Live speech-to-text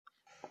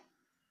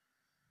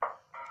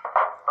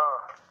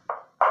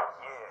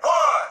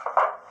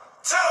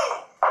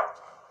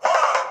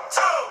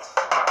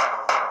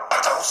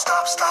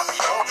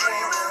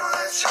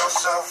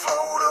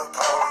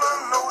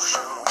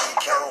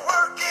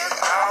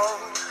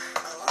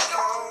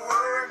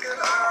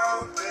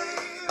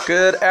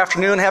Good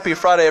afternoon. Happy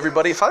Friday,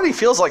 everybody. Friday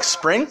feels like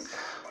spring.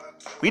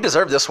 We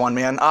deserve this one,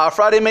 man.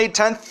 Friday, May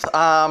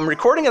 10th.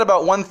 Recording at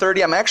about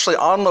 1:30. I'm actually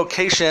on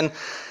location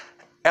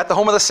at the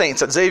home of the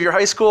Saints at Xavier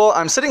High School.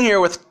 I'm sitting here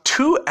with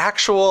two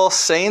actual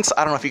Saints.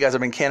 I don't know if you guys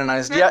have been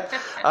canonized yet.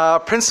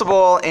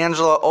 Principal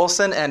Angela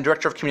Olson and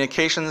Director of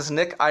Communications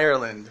Nick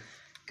Ireland.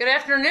 Good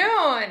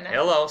afternoon.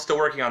 Hello. Still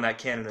working on that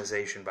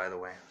canonization, by the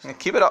way.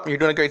 Keep it up. You're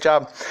doing a great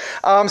job.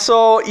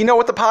 So,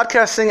 with the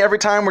podcast thing, every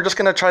time we're just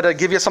going to try to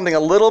give you something a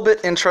little bit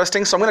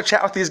interesting. So I'm going to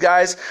chat with these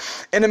guys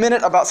in a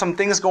minute about some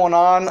things going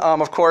on.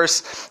 Of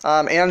course,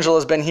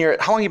 Angela's been here.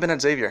 How long have you been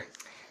at Xavier?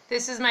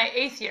 This is my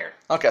 8th year.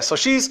 Okay, so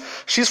she's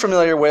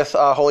familiar with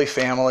Holy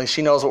Family.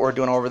 She knows what we're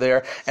doing over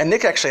there. And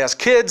Nick actually has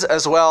kids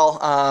as well.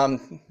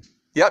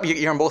 Yep,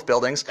 you're in both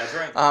buildings. That's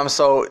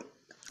right.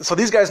 So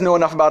these guys know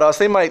enough about us.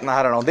 They might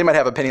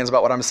have opinions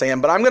about what I'm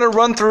saying, but I'm going to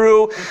run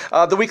through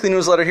the weekly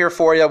newsletter here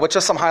for you with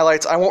just some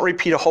highlights. I won't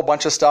repeat a whole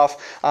bunch of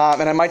stuff,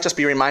 and I might just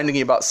be reminding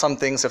you about some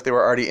things if they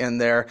were already in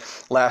there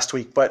last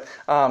week. But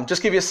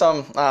just give you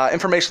some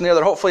information there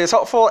that hopefully is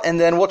helpful, and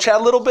then we'll chat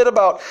a little bit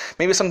about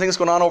maybe some things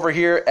going on over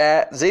here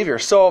at Xavier.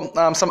 So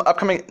some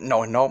upcoming...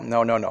 No.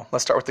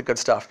 Let's start with the good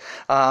stuff.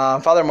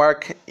 Father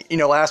Mark,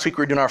 last week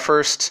we were doing our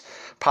first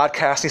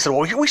podcast, and he said,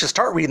 well, we should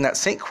start reading that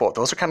Saint quote.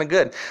 Those are kind of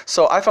good.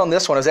 So I found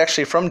this one is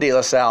actually from De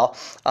La Salle.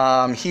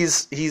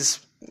 He's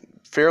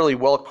fairly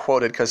well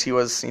quoted because he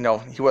wasn't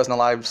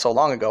alive so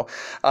long ago.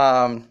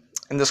 And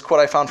this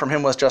quote I found from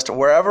him was just,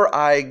 "Wherever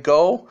I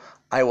go,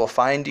 I will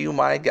find you,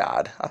 my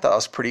God." I thought that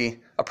was a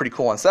pretty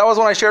cool one. So that was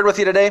one I shared with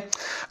you today.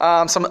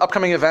 Some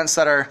upcoming events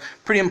that are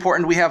pretty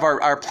important. We have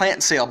our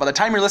plant sale. By the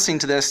time you're listening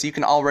to this, you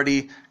can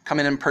already come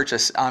in and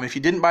purchase. If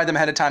you didn't buy them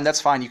ahead of time, that's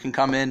fine. You can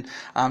come in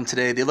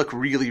today. They look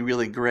really,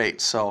 really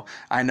great. So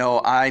I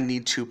know I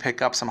need to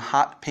pick up some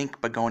hot pink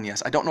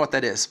begonias. I don't know what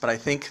that is, but I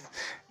think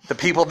the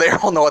people there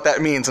will know what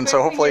that means. And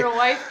so hopefully your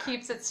wife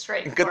keeps it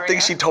straight. Good thing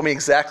she told me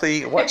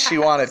exactly what she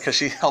wanted because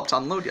she helped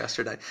unload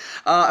yesterday.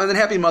 And then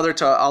happy mother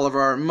to all of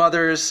our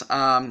mothers.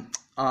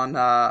 On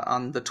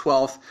the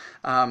 12th.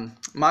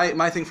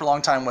 My thing for a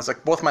long time was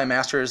like both my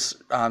master's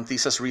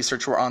thesis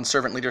research were on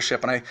servant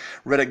leadership, and I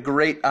read a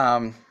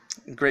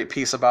great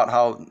piece about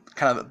how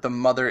kind of the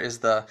mother is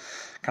the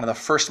kind of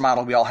the first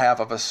model we all have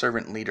of a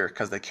servant leader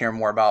because they care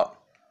more about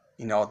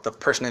the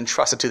person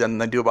entrusted to them than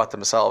they do about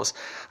themselves.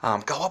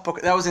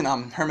 That was in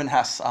Herman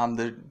Hesse,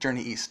 The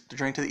Journey East, The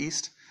Journey to the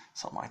East.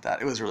 Something like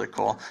that. It was really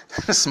cool.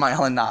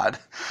 Smile and nod.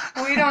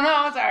 We don't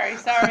know.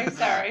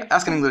 Sorry.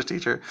 Ask an English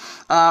teacher.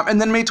 And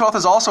then May 12th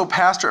is also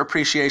Pastor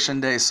Appreciation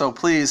Day. So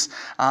please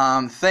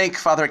thank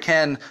Father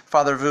Ken,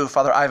 Father Vu,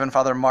 Father Ivan,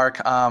 Father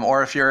Mark,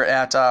 or if you're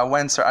at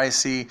Wentz or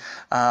IC,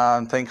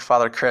 thank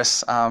Father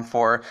Chris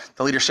for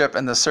the leadership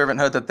and the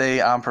servanthood that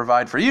they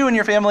provide for you and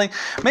your family.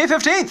 May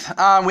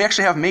 15th, we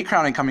actually have May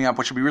Crowning coming up,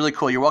 which would be really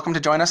cool. You're welcome to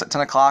join us at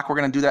 10 o'clock. We're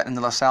going to do that in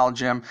the La Salle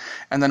gym.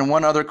 And then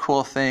one other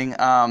cool thing,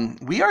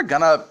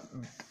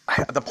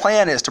 the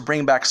plan is to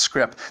bring back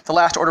script. The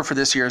last order for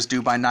this year is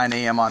due by 9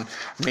 a.m. on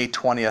May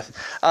 20th.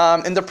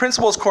 In the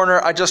Principal's Corner,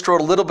 I just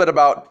wrote a little bit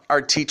about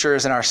our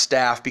teachers and our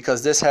staff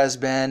because this has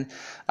been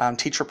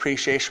Teacher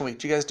Appreciation Week.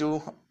 Do you guys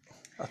do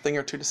a thing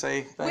or two to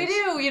say thanks?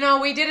 We do.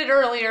 We did it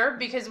earlier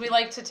because we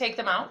like to take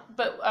them out,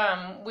 but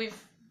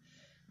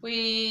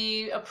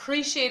we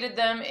appreciated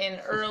them in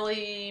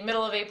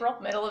middle of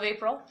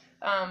April.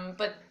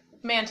 But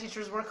man,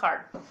 teachers work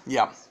hard.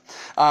 Yeah.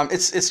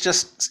 It's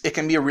just, it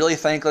can be a really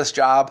thankless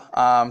job.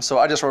 So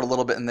I just wrote a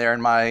little bit in there in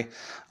my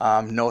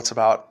notes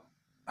about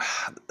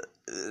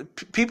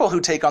people who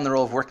take on the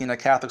role of working in a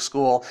Catholic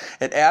school.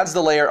 It adds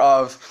the layer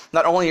of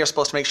not only you're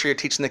supposed to make sure you're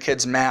teaching the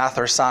kids math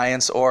or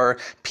science or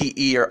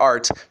PE or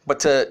art, but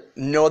to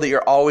know that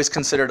you're always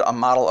considered a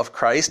model of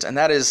Christ. And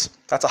that's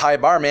a high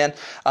bar, man.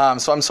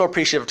 So I'm so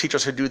appreciative of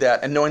teachers who do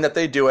that and knowing that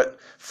they do it,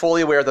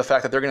 fully aware of the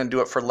fact that they're going to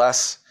do it for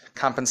less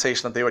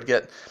compensation that they would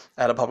get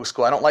at a public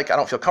school. I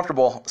don't feel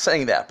comfortable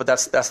saying that, but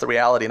that's the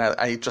reality, and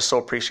I just so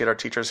appreciate our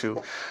teachers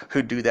who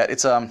do that.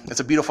 It's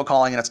a beautiful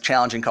calling and it's a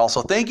challenging call.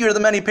 So thank you to the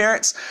many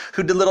parents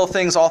who did little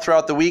things all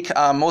throughout the week.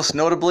 Most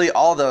notably,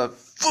 all the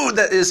food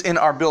that is in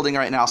our building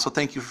right now. So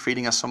thank you for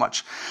feeding us so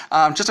much.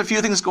 Just a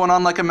few things going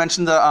on. Like I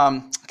mentioned,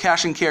 the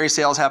cash and carry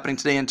sale is happening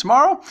today and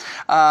tomorrow,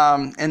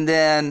 and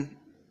then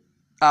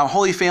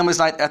Holy Families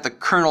Night at the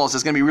Colonels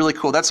is going to be really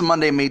cool. That's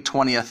Monday, May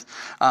 20th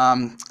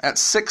at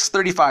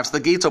 6:35. So the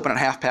gates open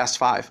at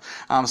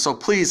 5:30. So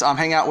please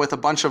hang out with a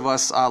bunch of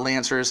us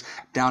Lancers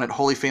down at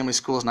Holy Family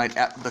Schools Night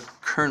at the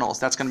Colonels.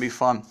 That's going to be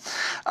fun.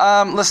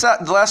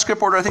 The last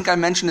script order I think I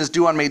mentioned is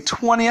due on May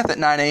 20th at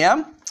 9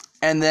 a.m.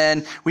 And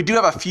then we do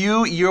have a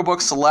few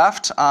yearbooks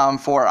left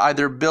for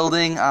either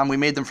building. We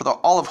made them for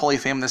all of Holy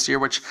Family this year,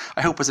 which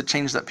I hope is a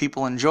change that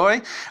people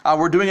enjoy.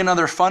 We're doing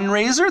another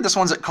fundraiser. This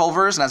one's at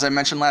Culver's, and as I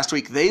mentioned last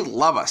week, they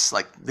love us.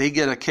 Like, they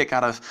get a kick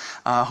out of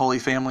Holy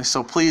Family.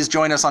 So please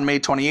join us on May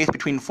 28th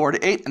between 4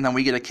 to 8, and then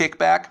we get a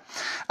kickback.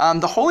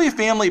 The Holy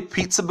Family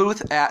pizza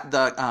booth at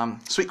the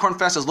Sweet Corn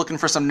Fest is looking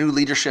for some new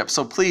leadership.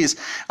 So please,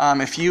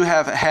 if you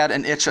have had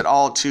an itch at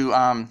all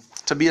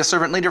to to be a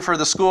servant leader for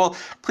the school,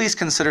 please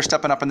consider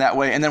stepping up in that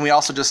way. And then we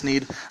also just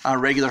need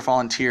regular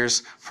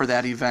volunteers for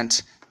that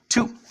event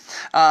too.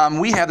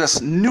 We have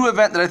this new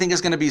event that I think is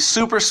going to be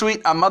super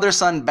sweet, a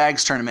mother-son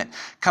bags tournament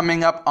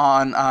coming up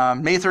on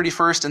May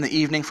 31st in the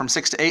evening from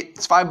 6 to 8.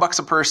 It's $5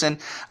 a person.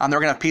 They're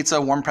going to have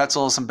pizza, warm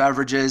pretzels, some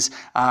beverages.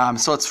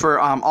 So it's for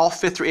all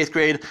 5th through 8th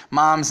grade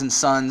moms and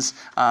sons.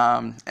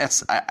 I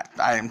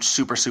am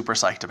super, super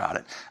psyched about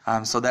it.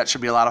 So that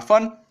should be a lot of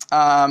fun.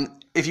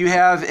 If you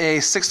have a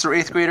 6th through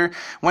 8th grader,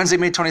 Wednesday,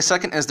 May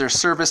 22nd is their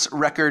service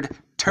record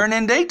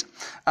turn-in date.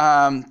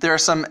 There are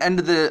some end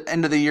of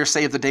the year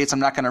save the dates I'm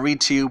not going to read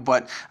to you,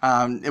 but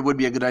it would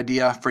be a good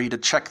idea for you to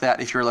check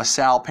that if you're a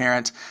LaSalle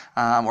parent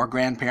or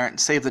grandparent.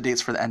 Save the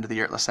dates for the end of the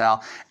year at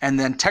LaSalle. And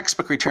then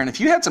textbook return. If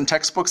you had some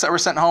textbooks that were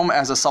sent home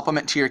as a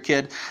supplement to your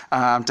kid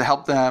to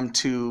help them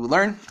to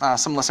learn,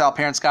 some LaSalle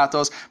parents got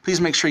those,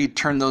 please make sure you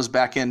turn those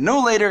back in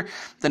no later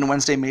than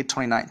Wednesday, May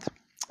 29th.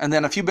 And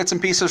then a few bits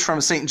and pieces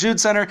from St. Jude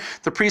Center.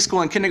 The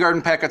preschool and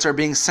kindergarten packets are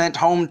being sent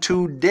home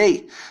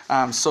today.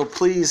 So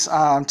please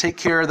take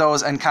care of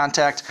those and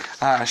contact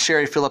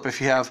Sherry Phillip if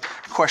you have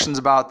questions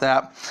about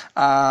that.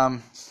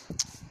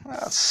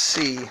 Let's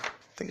see. I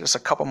think there's a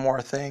couple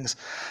more things.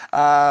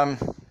 I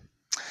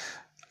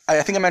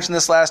think I mentioned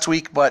this last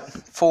week, but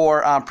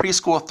for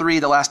preschool 3,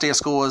 the last day of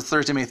school is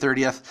Thursday, May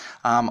 30th.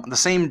 The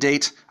same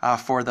date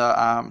for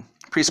the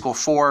preschool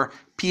 4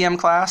 p.m.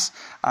 class,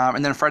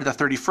 and then Friday the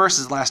 31st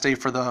is the last day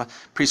for the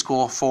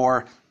preschool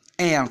 4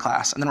 a.m.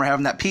 class. And then we're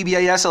having that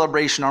PBIS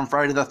celebration on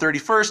Friday the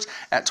 31st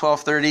at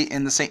 12:30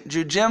 in the St.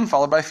 Jude Gym,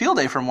 followed by field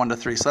day from 1 to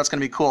 3. So that's going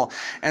to be cool.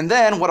 And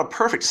then what a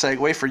perfect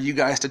segue for you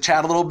guys to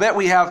chat a little bit.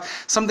 We have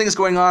some things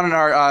going on in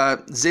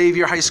our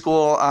Xavier High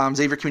School,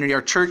 Xavier community,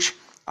 our church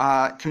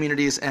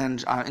communities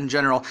and in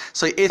general.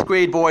 So 8th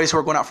grade boys who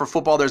are going out for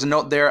football, there's a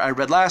note there I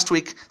read last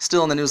week,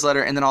 still in the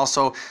newsletter, and then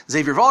also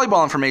Xavier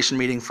volleyball information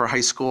meeting for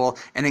high school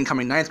and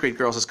incoming 9th grade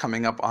girls is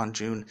coming up on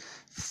June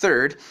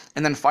 3rd.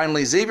 And then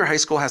finally, Xavier High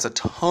School has a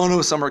ton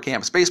of summer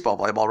camps: baseball,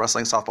 volleyball,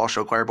 wrestling, softball,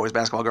 show choir, boys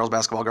basketball, girls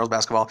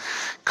basketball,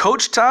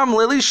 Coach Tom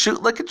Lilly's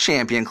Shoot Like a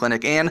Champion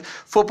clinic, and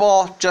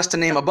football, just to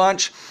name a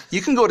bunch. You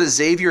can go to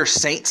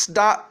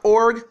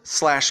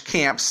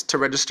xaviersaints.org/camps to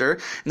register.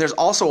 And there's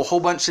also a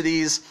whole bunch of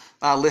these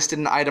listed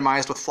and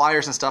itemized with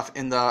flyers and stuff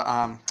in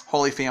the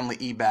Holy Family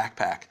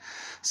e-backpack.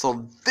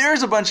 So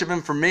there's a bunch of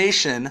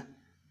information.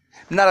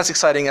 Not as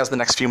exciting as the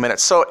next few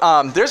minutes. So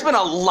there's been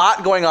a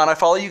lot going on. I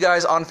follow you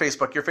guys on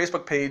Facebook. Your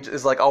Facebook page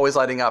is like always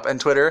lighting up.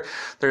 And Twitter,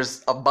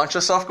 there's a bunch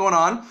of stuff going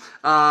on.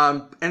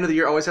 End of the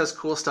year always has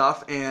cool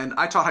stuff. And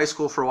I taught high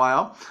school for a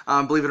while.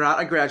 Believe it or not,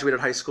 I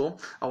graduated high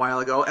school a while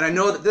ago. And I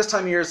know that this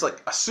time of year is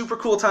like a super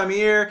cool time of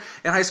year.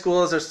 In high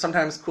school, there's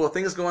sometimes cool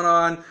things going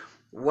on.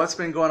 What's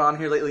been going on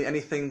here lately?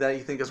 Anything that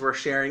you think is worth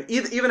sharing?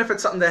 Even if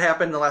it's something that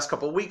happened in the last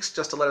couple of weeks,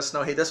 just to let us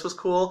know, hey, this was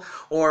cool,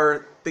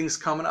 or things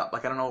coming up.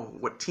 Like, I don't know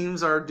what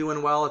teams are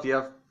doing well, if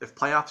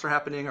playoffs are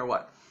happening or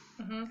what.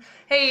 Mm-hmm.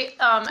 Hey,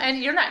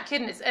 and you're not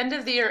kidding. It's end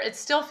of the year. It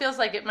still feels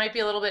like it might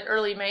be a little bit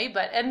early May,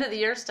 but end of the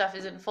year stuff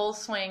is in full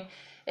swing,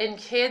 and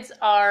kids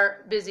are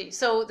busy.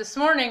 So this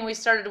morning we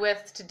started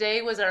with,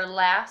 today was our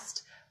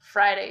last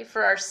Friday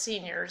for our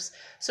seniors.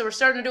 So we're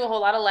starting to do a whole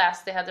lot of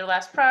last. They had their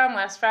last prom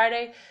last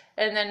Friday.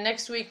 And then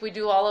next week we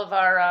do all of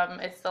our,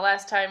 it's the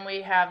last time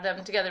we have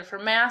them together for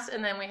Mass,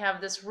 and then we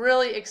have this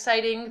really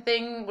exciting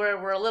thing where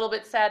we're a little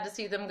bit sad to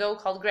see them go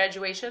called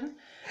graduation.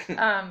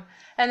 And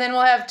then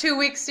we'll have 2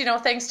 weeks,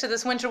 thanks to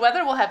this winter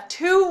weather, we'll have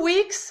 2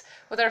 weeks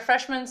with our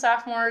freshmen,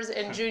 sophomores,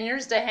 and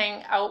juniors to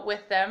hang out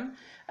with them.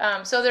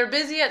 So they're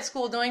busy at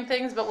school doing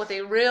things, but what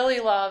they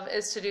really love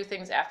is to do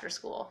things after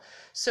school.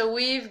 So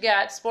we've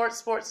got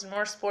sports, and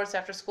more sports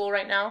after school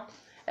right now.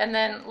 And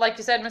then, like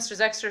you said, Mr.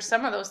 Zexter,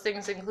 some of those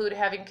things include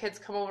having kids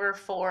come over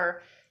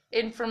for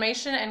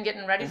information and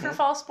getting ready for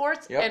fall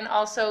sports. Yep. And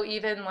also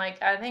even,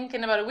 I think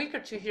in about a week or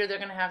two here, they're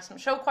going to have some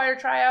show choir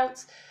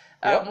tryouts.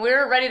 Yep.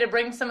 We're ready to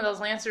bring some of those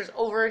Lancers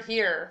over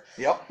here.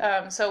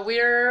 Yep. So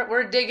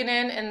we're digging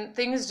in, and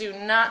things do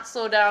not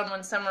slow down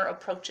when summer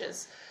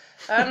approaches.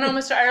 I don't know,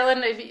 Mr.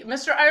 Ireland.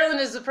 Mr. Ireland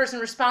is the person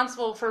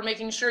responsible for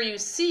making sure you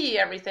see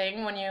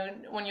everything when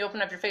you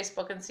open up your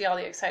Facebook and see all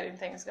the exciting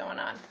things going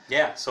on.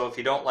 Yeah, so if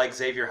you don't like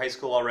Xavier High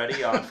School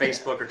already on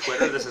Facebook or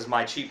Twitter, this is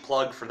my cheap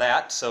plug for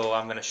that. So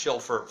I'm going to shill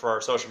for our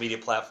social media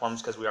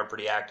platforms because we are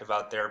pretty active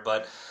out there.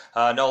 But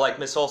no, like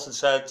Miss Olson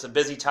said, it's a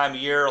busy time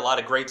of year, a lot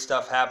of great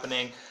stuff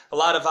happening. A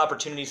lot of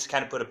opportunities to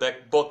kind of put a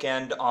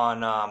bookend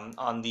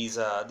on these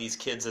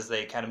kids as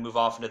they kind of move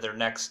off into their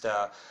next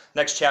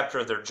chapter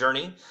of their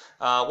journey.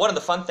 One of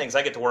the fun things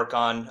I get to work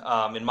on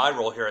in my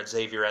role here at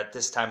Xavier at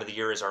this time of the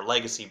year is our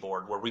legacy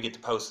board, where we get to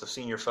post the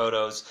senior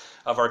photos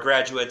of our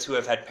graduates who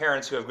have had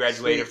parents who have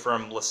graduated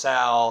from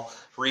LaSalle,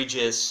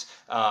 Regis,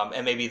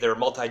 and maybe they're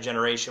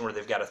multi-generation where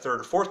they've got a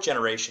third or fourth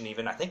generation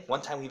even. I think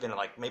one time we even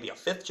like maybe a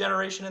fifth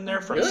generation in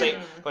there from Really?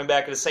 going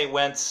back to St.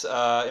 Wentz,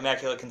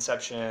 Immaculate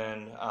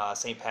Conception,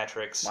 St.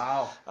 Patrick's,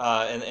 Wow.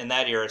 in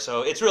that era.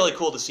 So it's really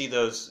cool to see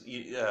those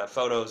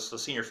photos,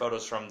 those senior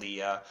photos from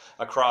the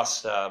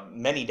across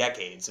many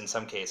decades in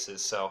some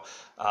cases. So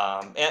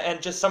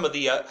and just some of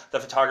the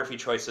photography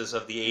choices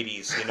of the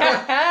 80s, and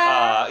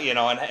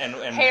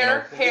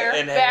Hair,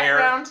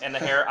 background. and the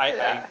hair.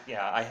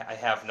 I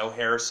have no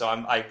hair, so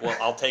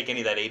I'll take any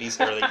of that 80s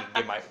hair that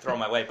you can throw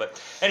my way.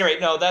 But anyway,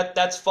 no,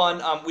 that's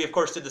fun. We of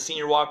course did the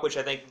senior walk, which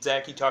I think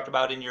Zach, you talked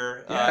about in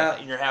your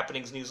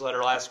happenings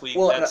newsletter last week.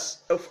 Well,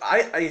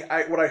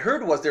 what I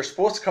heard was they're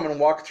supposed to come and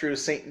walk through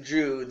St.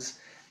 Jude's,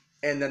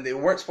 and then they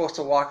weren't supposed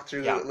to walk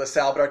through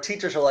LaSalle, but our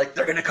teachers are like,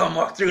 they're going to come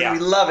walk through, and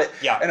we love it.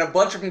 Yeah. And a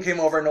bunch of them came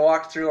over and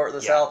walked through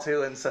LaSalle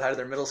too, and said hi to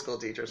their middle school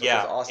teachers, which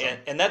was awesome.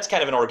 And that's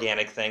kind of an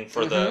organic thing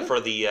for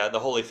the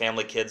Holy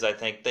Family kids. I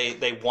think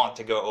they want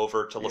to go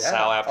over to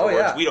LaSalle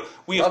afterwards.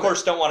 We of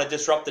course don't want to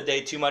disrupt the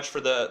day too much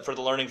for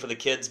the learning for the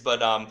kids,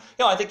 but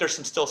I think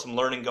there's still some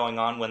learning going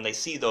on when they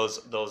see those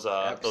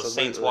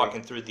saints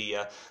walking through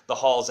the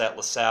halls at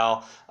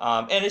LaSalle,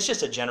 and it's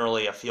just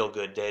generally a feel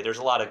good day. There's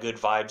a lot of good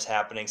vibes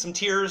happening. Some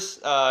tears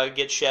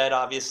get shed,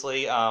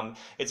 obviously.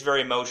 It's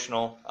very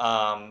emotional,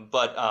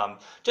 but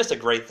just a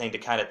great thing to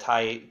kind of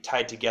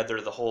tie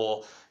together the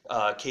whole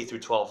K through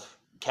 12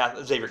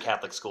 Xavier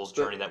Catholic Schools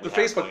journey that we have.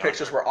 The Facebook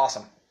pictures were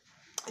awesome.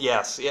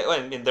 Yes,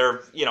 and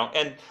they're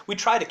and we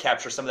try to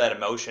capture some of that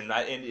emotion.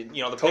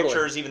 The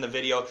pictures, even the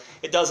video,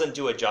 it doesn't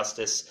do it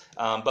justice,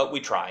 but we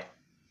try.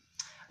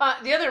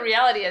 The other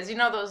reality is,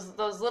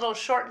 those little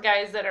short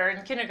guys that are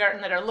in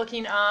kindergarten that are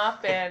looking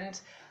up and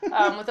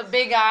with the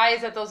big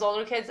eyes at those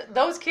older kids.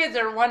 Those kids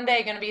are one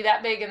day going to be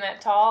that big and that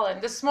tall.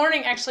 And this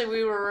morning, actually,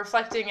 we were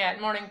reflecting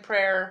at morning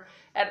prayer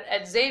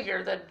at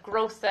Xavier, the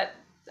growth that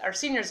our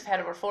seniors have had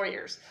over 4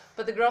 years.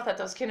 But the growth that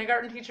those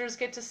kindergarten teachers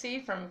get to see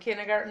from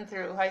kindergarten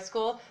through high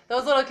school,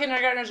 those little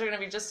kindergartners are going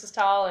to be just as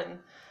tall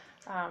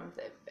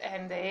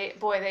and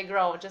they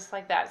grow just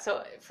like that.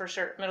 So for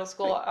sure, middle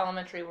school,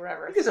 elementary,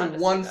 wherever. Because in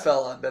one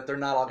fella that they're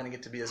not all going to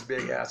get to be as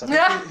big as. I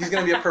think he's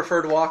going to be a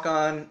preferred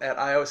walk-on at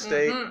Iowa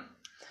State. Mm-hmm.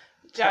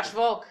 Josh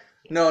Volk.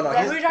 No,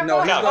 he's going to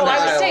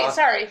Iowa State.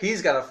 Sorry,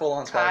 he's got a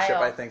full-on scholarship,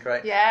 Kyle. I think,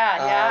 right?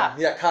 Yeah.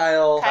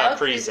 Kyle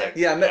Kriesek.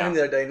 Yeah, I met him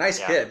the other day. Nice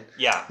kid.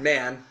 Yeah,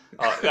 man.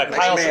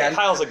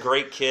 Kyle's a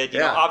great kid.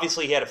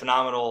 Obviously he had a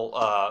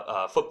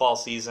phenomenal football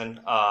season,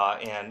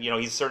 and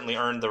he's certainly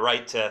earned the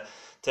right to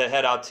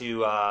head out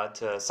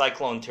to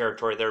Cyclone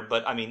territory there.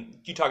 But I mean,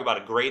 you talk about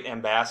a great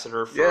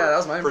ambassador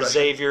for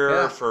Xavier.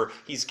 Yeah.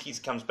 He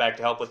comes back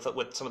to help with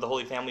some of the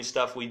Holy Family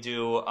stuff we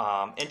do,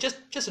 and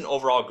just an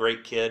overall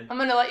great kid. I'm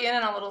going to let you in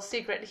on a little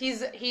secret.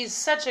 He's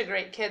such a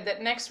great kid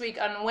that next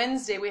week on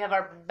Wednesday we have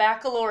our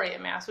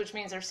baccalaureate mass, which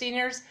means our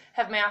seniors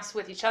have mass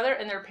with each other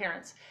and their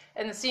parents.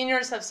 And the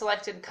seniors have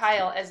selected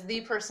Kyle as the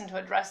person to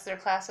address their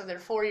class of their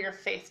 4-year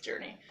faith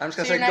journey. I'm just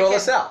going to say, go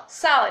LaSalle.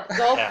 Solid.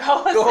 Go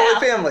LaSalle. Go Holy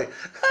Family.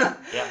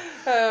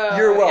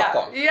 You're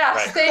welcome. Yes,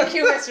 right. Thank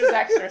you, Mr.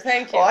 Zexter.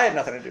 Thank you. Well, I had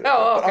nothing to do with it.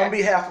 But on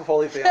behalf of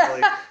Holy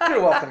Family,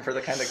 you're welcome for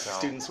the kind of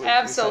students we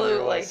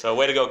absolutely. So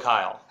way to go,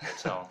 Kyle.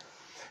 So,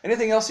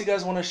 anything else you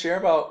guys want to share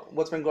about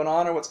what's been going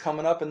on or what's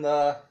coming up in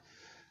the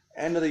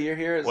end of the year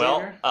here at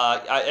Xavier?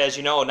 As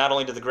you know, not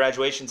only do the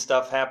graduation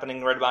stuff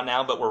happening right about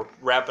now, but we're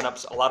wrapping up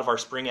a lot of our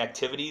spring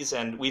activities,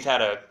 and we've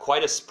had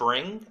quite a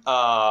spring.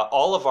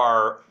 All of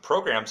our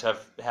programs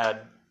have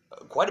had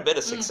quite a bit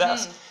of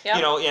success. Mm-hmm.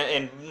 Yep.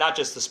 And not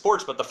just the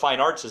sports, but the fine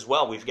arts as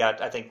well. We've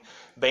got, I think,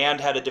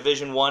 band had a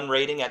Division I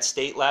rating at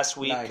state last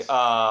week.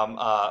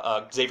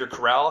 Nice. Xavier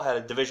Corral had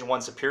a Division I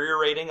superior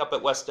rating up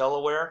at West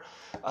Delaware.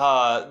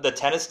 The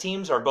tennis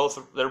teams they're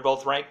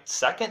both ranked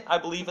second, I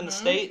believe, in the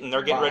state, and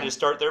they're getting ready to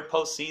start their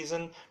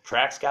postseason.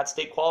 Track's got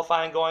state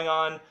qualifying going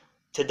on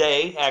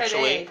today,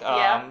 actually.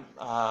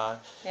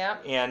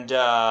 And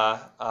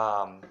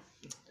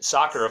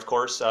soccer, of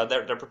course,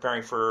 they're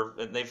preparing for.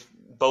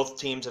 Both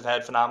teams have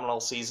had phenomenal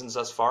seasons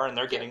thus far, and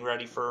they're getting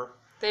ready for.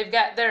 They've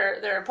got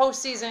their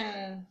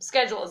postseason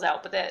schedule is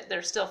out, but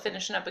they're still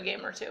finishing up a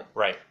game or two.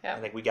 Right. Yep.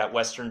 I think we got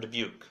Western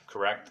Dubuque,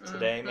 correct,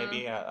 today,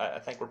 maybe? I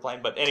think we're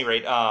playing. But at any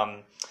rate,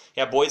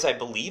 boys, I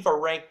believe, are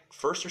ranked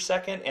first or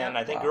second, and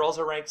I think girls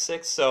are ranked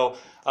sixth. So,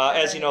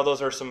 as you know,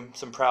 those are some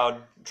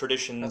proud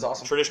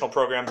traditional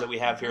programs that we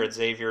have here at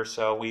Xavier.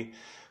 So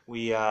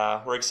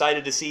we're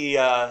excited to see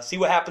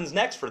what happens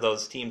next for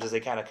those teams as they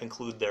kind of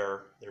conclude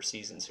their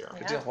seasons here.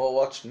 Good deal. We'll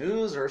watch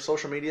news or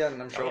social media,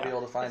 and I'm sure we'll be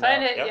able to find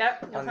out.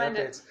 You'll find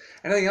it.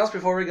 Anything else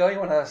before we go? You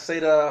want to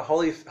say to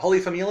Holy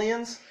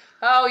Familians?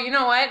 Oh, you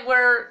know what?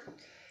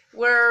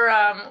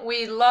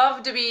 We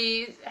love to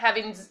be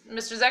having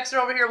Mr. Zexter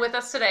over here with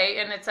us today,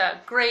 and it's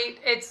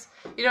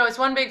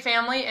one big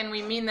family, and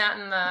we mean that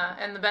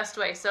in the best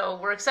way. So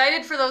we're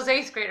excited for those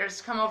 8th graders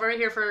to come over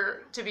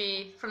here to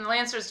be from the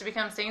Lancers to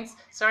become Saints.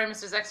 Sorry,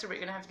 Mr. Zexter, but you're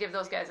gonna have to give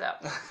those guys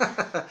up.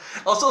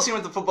 I'll still see you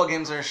at the football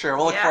games, I'm sure.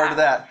 We'll look forward to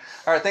that.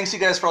 All right, thanks you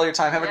guys for all your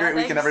time. Have a great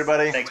weekend,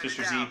 everybody. Thanks,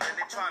 Mr. Z.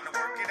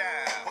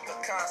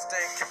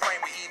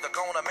 frame. We either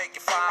gonna make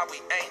it fly, we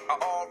ain't. I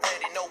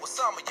already know what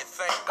some of you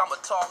think. I'ma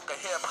talk a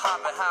hip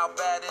hop and how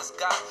bad it's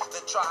got.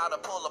 Then try to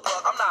pull a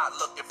plug. I'm not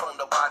looking for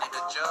nobody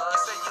to judge.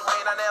 You say you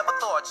ain't, I never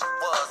thought you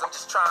was. I'm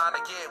just trying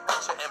to get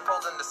with you and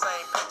posing the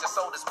same picture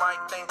so this right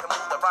thing can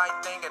move the right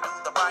thing and do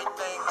the right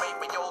thing.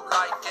 Maybe your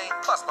liking.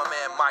 Plus my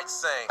man might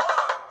sing. 1,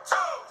 2.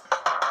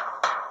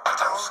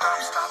 Don't stop,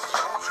 stop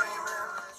your dream.